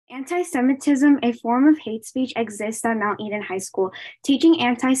Anti-Semitism, a form of hate speech, exists at Mount Eden High School. Teaching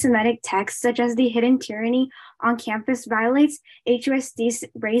anti-Semitic texts such as the hidden tyranny on campus violates HUSD's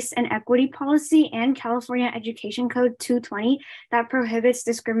race and equity policy and California Education Code 220 that prohibits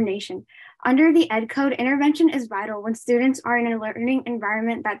discrimination. Under the Ed Code, intervention is vital when students are in a learning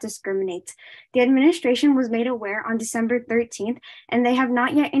environment that discriminates. The administration was made aware on December 13th, and they have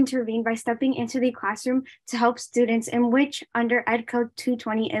not yet intervened by stepping into the classroom to help students in which under Ed Code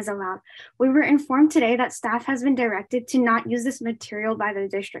 220 is allowed. We were informed today that staff has been directed to not use this material by the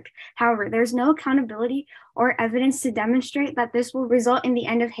district. However, there's no accountability or evidence to demonstrate that this will result in the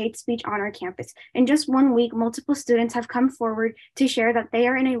end of hate speech on our campus. In just 1 week, multiple students have come forward to share that they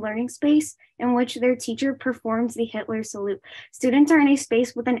are in a learning space in which their teacher performs the Hitler salute. Students are in a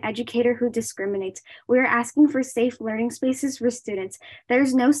space with an educator who discriminates. We are asking for safe learning spaces for students. There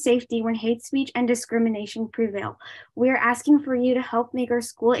is no safety when hate speech and discrimination prevail. We are asking for you to help make our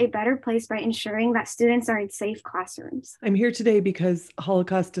school a better place by ensuring that students are in safe classrooms. I'm here today because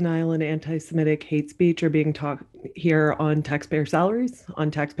Holocaust denial and anti-Semitic hate speech are being taught here on taxpayer salaries, on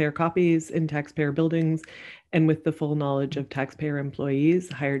taxpayer copies, in taxpayer buildings, and with the full knowledge of taxpayer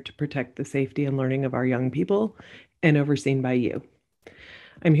employees hired to protect the safety and learning of our young people and overseen by you.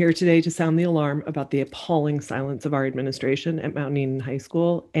 I'm here today to sound the alarm about the appalling silence of our administration at Mount Eden High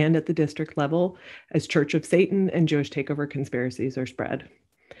School and at the district level as Church of Satan and Jewish takeover conspiracies are spread.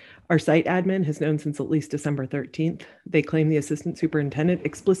 Our site admin has known since at least December 13th. They claim the assistant superintendent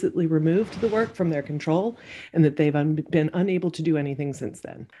explicitly removed the work from their control and that they've been unable to do anything since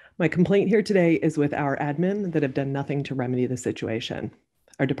then. My complaint here today is with our admin that have done nothing to remedy the situation.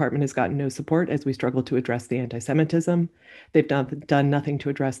 Our department has gotten no support as we struggle to address the anti-Semitism. They've done nothing to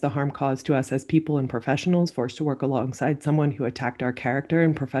address the harm caused to us as people and professionals forced to work alongside someone who attacked our character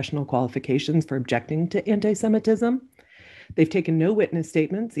and professional qualifications for objecting to anti-Semitism. They've taken no witness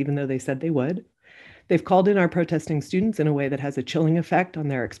statements, even though they said they would. They've called in our protesting students in a way that has a chilling effect on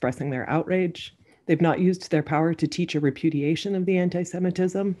their expressing their outrage. They've not used their power to teach a repudiation of the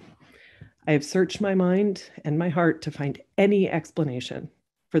anti-Semitism. I have searched my mind and my heart to find any explanation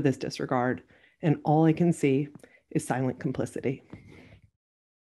for this disregard, and all I can see is silent complicity.